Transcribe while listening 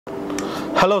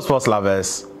Hello sports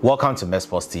lovers, welcome to Med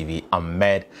Sports TV. I'm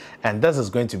Med and this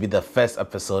is going to be the first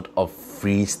episode of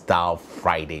Freestyle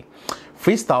Friday.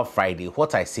 Freestyle Friday,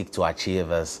 what I seek to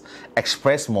achieve is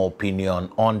express my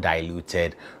opinion on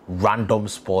undiluted, random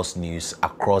sports news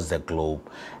across the globe,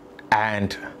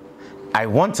 and I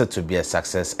want it to be a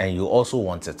success and you also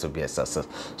want it to be a success.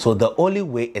 So the only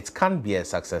way it can be a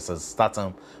success is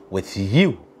starting with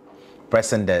you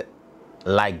pressing the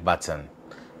like button,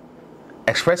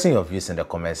 expressing your views in the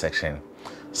comment section,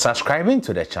 subscribing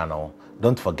to the channel.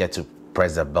 Don't forget to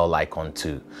press the bell icon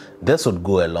too. This would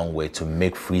go a long way to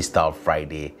make Freestyle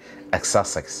Friday a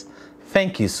success.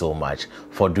 Thank you so much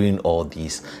for doing all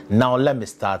these. Now let me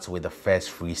start with the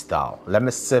first freestyle. Let me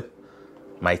sip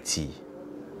my tea.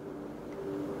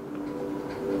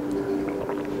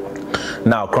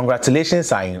 Now,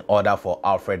 congratulations are in order for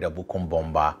Alfred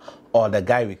Ebukumbomba, or the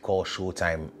guy we call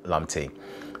Showtime Lamptey.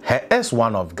 He is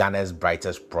one of Ghana's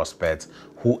brightest prospects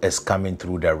who is coming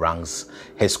through the ranks.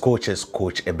 His coach is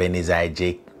Coach Ebenezer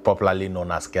Ejake, popularly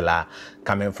known as Killer,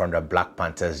 coming from the Black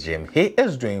Panthers gym. He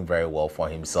is doing very well for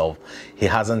himself. He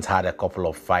hasn't had a couple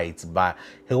of fights, but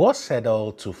he was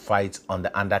scheduled to fight on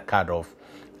the undercard of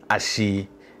Ashi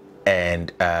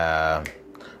and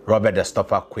Robert the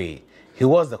Stopper Quay. He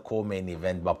was the co-main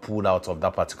event but pulled out of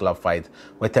that particular fight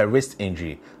with a wrist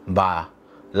injury. But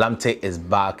Lamptey is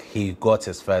back. He got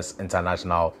his first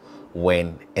international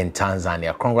win in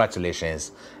Tanzania.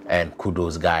 Congratulations and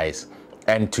kudos, guys.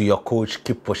 And to your coach,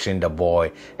 keep pushing the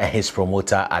boy, and his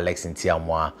promoter Alex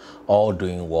Ntiamwa, all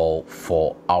doing well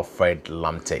for Alfred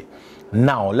Lamptey.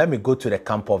 Now, let me go to the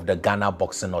camp of the Ghana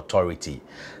Boxing Authority.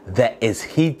 There is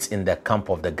heat in the camp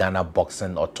of the Ghana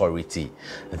Boxing Authority.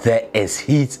 There is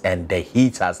heat, and the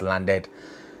heat has landed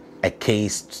a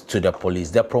case to the police.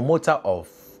 The promoter of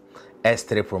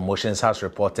S3 Promotions has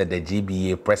reported the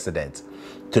GBA president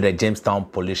to the Jamestown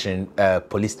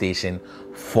police station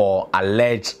for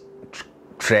alleged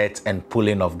threat and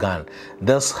pulling of gun.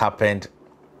 This happened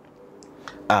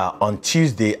on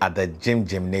Tuesday at the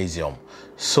gymnasium.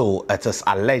 So it is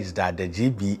alleged that the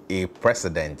GBA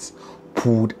president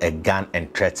pulled a gun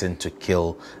and threatened to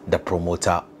kill the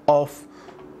promoter of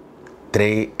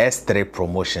S3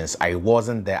 Promotions. I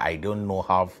wasn't there. I don't know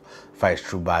how far it's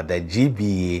true, but the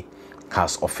GBA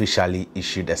has officially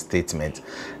issued a statement.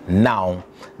 Now,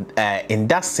 in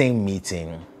that same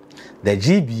meeting, the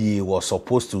GBA was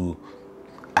supposed to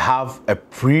have a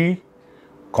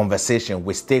pre-conversation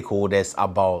with stakeholders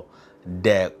about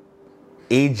the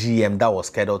AGM that was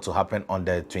scheduled to happen on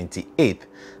the 28th,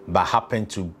 but happened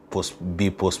to be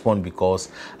postponed because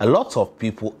a lot of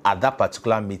people at that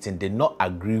particular meeting did not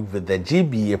agree with the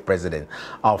GBA president,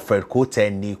 Alfred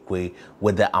Nikwe,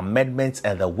 with the amendments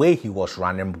and the way he was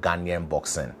running Ghanaian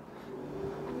boxing.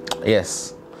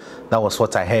 Yes, that was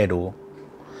what I heard. Oh,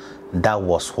 that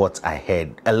was what I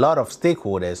heard. A lot of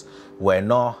stakeholders were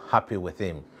not happy with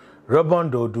him.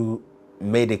 Robon Dodu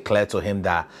made it clear to him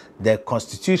that the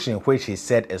constitution, which he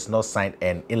said is not signed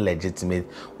and illegitimate,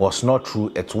 was not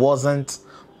true. It wasn't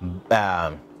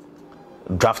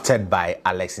drafted by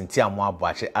Alex Ntiamwa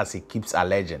Boakye, as he keeps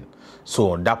alleging.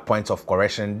 So on that point of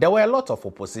correction, there were a lot of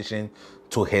opposition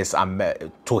to his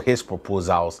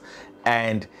proposals,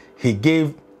 and he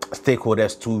gave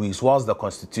stakeholders 2 weeks, whilst the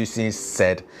constitution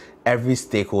said every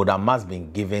stakeholder must be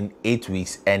given 8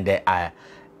 weeks, and the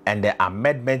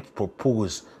amendment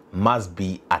proposed must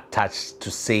be attached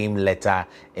to same letter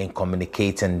in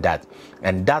communicating that,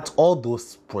 and that all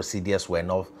those procedures were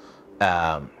not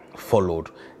followed.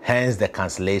 Hence the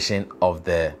cancellation of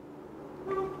the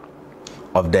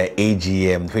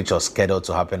AGM, which was scheduled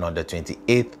to happen on the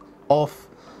 28th of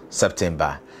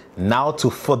September. Now to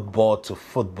football.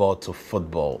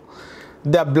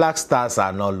 The Black Stars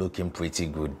are not looking pretty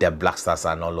good. They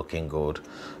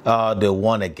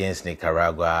won against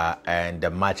Nicaragua, and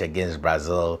the match against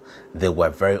Brazil, they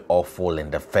were very awful in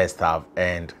the first half,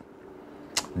 and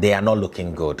they are not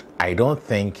looking good. I don't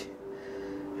think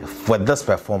with this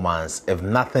performance, if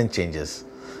nothing changes,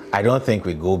 I don't think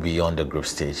we go beyond the group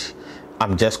stage.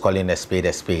 I'm just calling a spade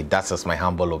a spade. That's just my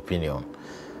humble opinion.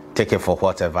 Take it for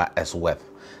whatever it's worth.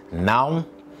 Now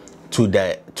to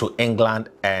England,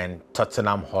 and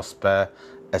Tottenham Hotspur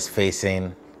is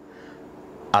facing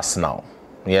Arsenal.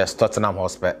 Yes, Tottenham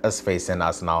Hotspur is facing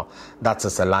Arsenal. That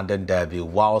is a London derby,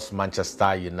 whilst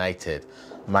Manchester United,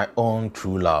 my own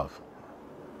true love.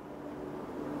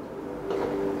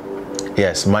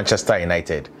 Yes, Manchester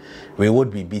United. We would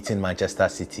be beating Manchester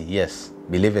City. Yes,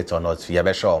 believe it or not.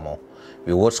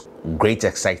 We watch great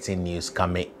exciting news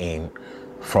coming in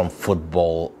from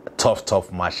football.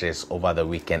 Tough matches over the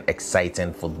weekend.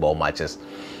 Exciting football matches.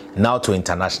 Now to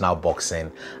international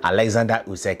boxing. Alexander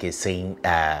Usyk is saying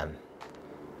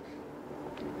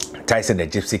Tyson the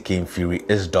Gypsy King Fury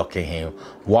is docking him,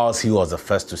 whilst he was the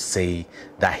first to say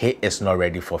that he is not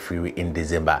ready for Fury in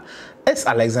December. Is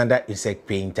Alexander Usyk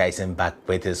paying Tyson back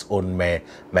with his own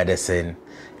medicine,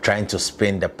 trying to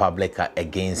spin the public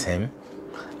against him?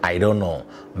 I don't know.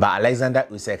 But Alexander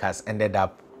Usyk has ended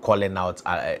up calling out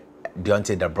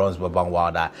Deontay the Bronze Bomber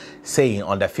Wilder, saying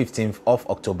on the 15th of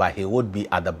October he would be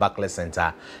at the Barclays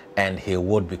Center and he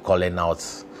would be calling out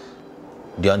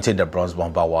Deontay the Bronze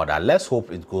Bomber Wilder. Let's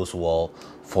hope it goes well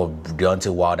for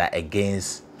Deontay Wilder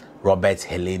against Robert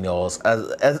Helenius.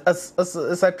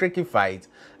 It's a tricky fight.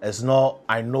 It's not.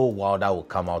 I know Wilder will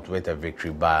come out with a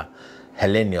victory, but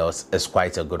Helenius is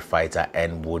quite a good fighter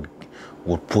and would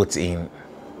put in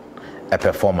a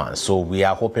performance. So we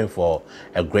are hoping for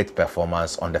a great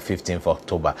performance on the 15th of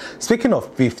October. Speaking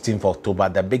of 15th October,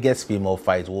 the biggest female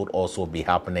fight would also be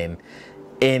happening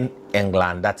in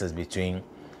England. That is between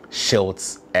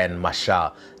Shields and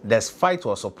Marshall. This fight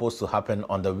was supposed to happen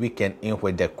on the weekend in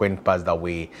which the Queen passed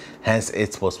away, hence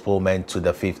its postponement to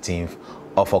the 15th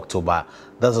of October.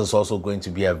 This is also going to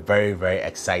be a very, very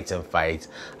exciting fight.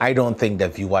 I don't think the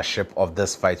viewership of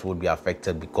this fight would be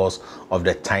affected because of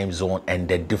the time zone and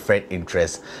the different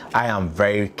interests. I am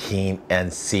very keen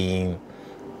in seeing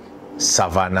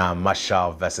Savannah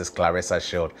Marshall versus Clarissa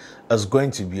Shield. It's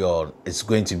going to be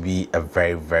a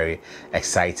very, very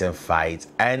exciting fight.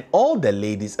 And all the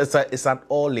ladies, it's an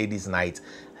all ladies night.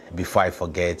 Before I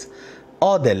forget,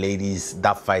 all the ladies,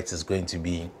 that fight is going to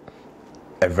be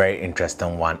a very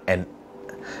interesting one, and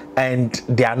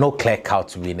there are no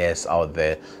clear-cut winners out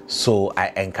there. So I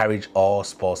encourage all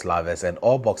sports lovers and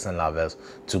all boxing lovers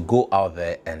to go out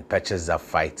there and purchase that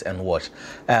fight and watch.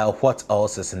 What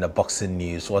else is in the boxing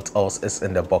news? It's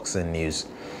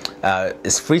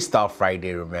Freestyle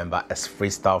Friday. Remember, it's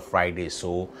Freestyle Friday,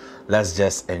 so let's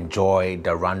just enjoy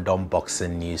the random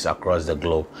boxing news across the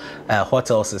globe. What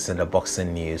else is in the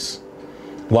boxing news?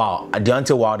 Wow,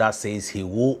 Deontay Wilder says he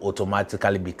will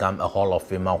automatically become a Hall of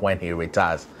Famer when he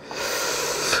retires.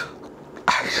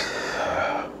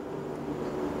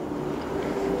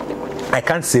 I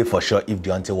can't say for sure if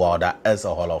Deontay Wilder is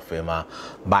a Hall of Famer,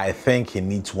 but I think he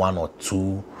needs one or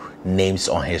two names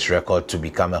on his record to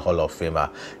become a Hall of Famer.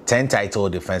 10 title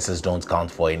defenses don't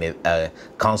count for any,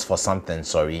 counts for something,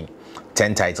 sorry.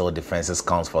 10 title defenses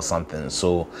counts for something.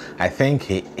 So I think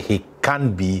he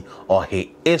can be, or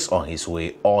he is on his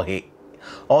way, or he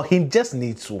just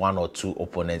needs one or two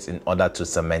opponents in order to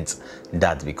cement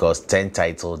that, because 10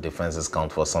 title defenses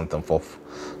count for something.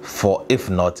 For if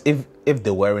not, if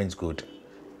they weren't good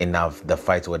enough, the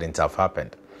fight wouldn't have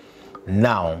happened.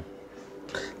 Now,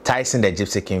 Tyson the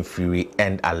Gypsy King Fury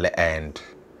and Anthony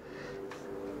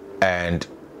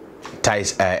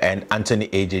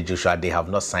AJ Joshua, they have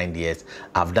not signed yet.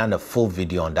 I've done a full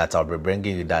video on that. I'll be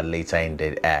bringing you that later in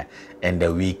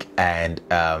the week. And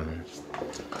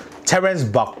Terence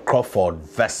Buck Crawford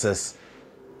versus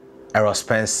Errol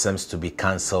Spence seems to be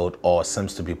cancelled or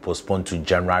seems to be postponed to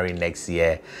January next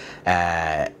year.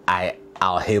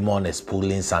 Al Haymon is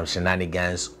pulling some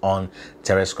shenanigans on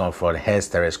Terence Crawford. Hence,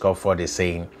 Terence Crawford is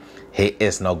saying he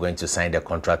is not going to sign the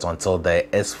contract until there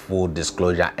is full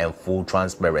disclosure and full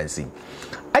transparency.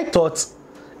 I thought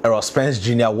Errol Spence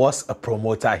Jr. was a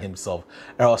promoter himself.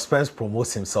 Errol Spence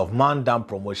promotes himself, man down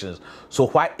promotions. So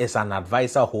why is an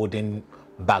advisor holding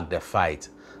back the fight?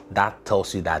 That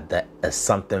tells you that there is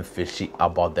something fishy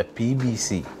about the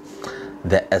PBC.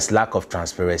 There is lack of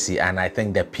transparency, and I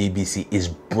think the PBC is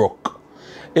broke.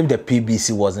 If the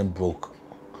PBC wasn't broke,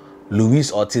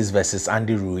 Luis Ortiz versus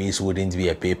Andy Ruiz wouldn't be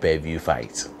a pay-per-view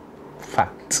fight.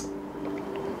 Fact.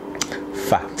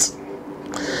 But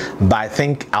I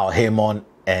think Al Haymon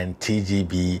and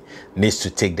TGB needs to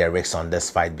take the risks on this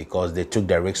fight, because they took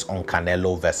the risks on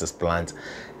Canelo versus Plant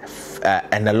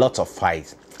and a lot of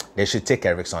fights. They should take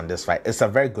a risk on this fight. It's a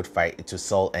very good fight to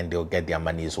sell, and they'll get their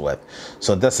money's worth.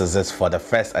 So this is it for the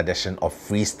first edition of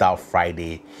Freestyle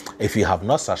Friday. If you have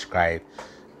not subscribed,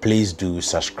 please do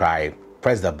subscribe.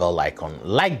 Press the bell icon,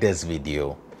 like this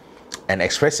video, and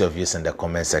express your views in the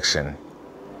comment section.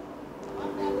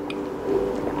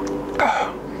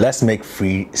 Let's make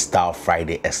Freestyle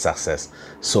Friday a success.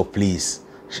 So please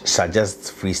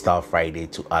suggest Freestyle Friday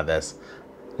to others.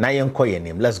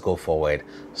 Let's go forward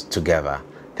together.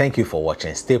 Thank you for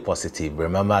watching. Stay positive.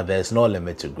 Remember, there's no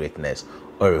limit to greatness.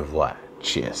 Au revoir.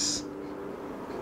 Cheers.